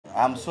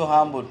I'm so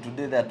humbled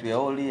today that we are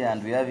all here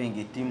and we're having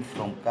a team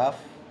from CAF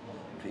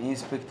to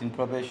inspect in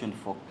preparation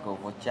for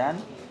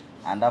CHAN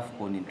and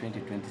AFCON in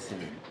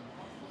 2027.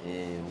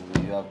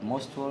 You are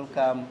most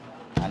welcome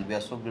and we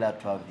are so glad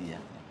to have you here.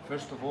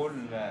 First of all,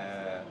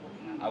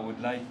 I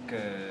would like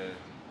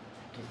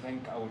to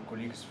thank our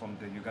colleagues from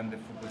the Uganda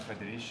Football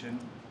Federation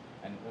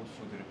and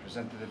also the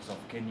representatives of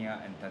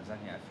Kenya and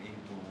Tanzania FA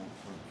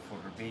for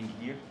being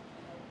here.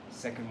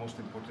 Second most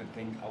important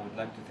thing, I would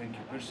like to thank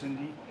you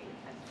personally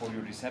for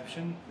your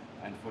reception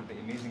and for the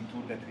amazing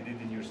tour that we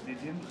did in your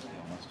stadium.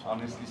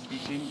 Honestly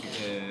speaking,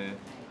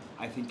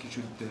 I think you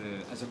should,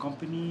 as a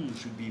company, you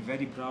should be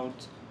very proud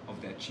of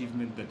the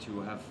achievement that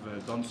you have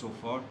done so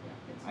far.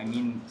 I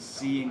mean,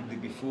 seeing the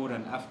before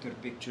and after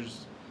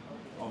pictures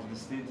of the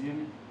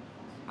stadium,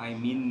 I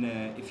mean,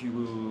 if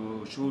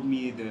you showed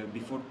me the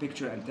before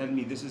picture and tell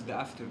me this is the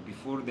after,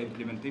 before the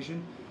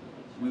implementation,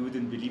 we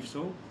wouldn't believe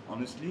so,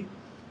 honestly.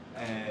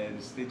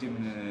 The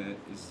stadium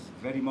is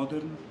very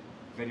modern,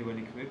 very well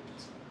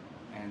equipped,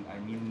 and I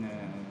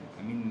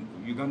mean,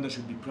 Uganda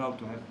should be proud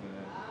to have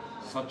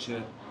such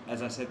a,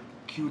 as I said,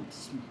 cute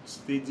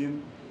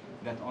stadium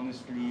that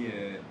honestly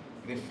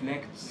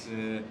reflects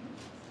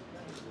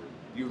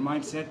your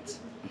mindset,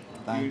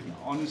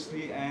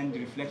 honestly, and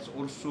reflects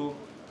also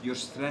your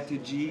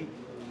strategy.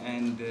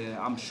 And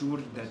I'm sure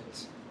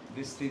that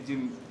this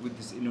stadium, with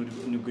this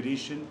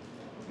inauguration,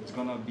 it's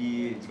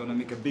gonna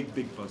make a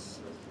big buzz.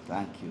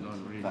 Thank you. No,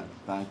 really.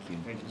 Thank you.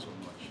 Thank you so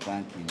much.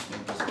 Thank you.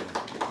 Thank you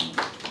so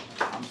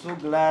much. I'm so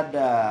glad,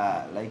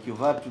 like you've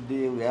heard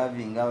today, we're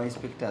having our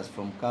inspectors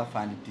from CAF,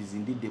 and it is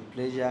indeed a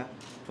pleasure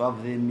to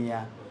have them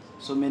here.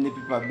 So many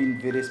people have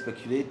been very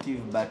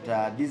speculative,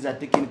 but these are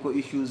technical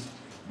issues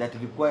that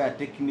require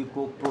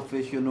technical,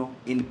 professional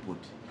input.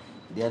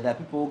 They are the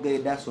people who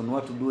guide us on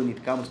what to do when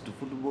it comes to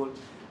football,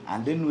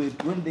 and then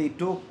when they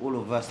talk, all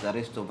of us, the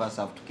rest of us,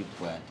 have to keep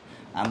quiet.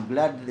 I'm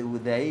glad they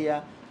are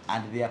here,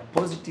 and they are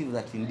positive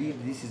that indeed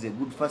this is a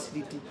good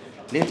facility.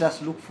 Let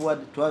us look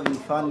forward to having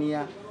fun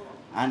here,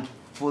 and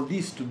for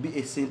this to be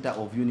a center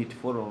of unity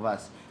for all of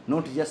us,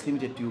 not just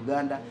limited to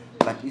Uganda,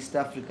 but East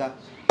Africa,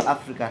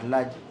 Africa at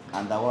large,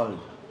 and the world.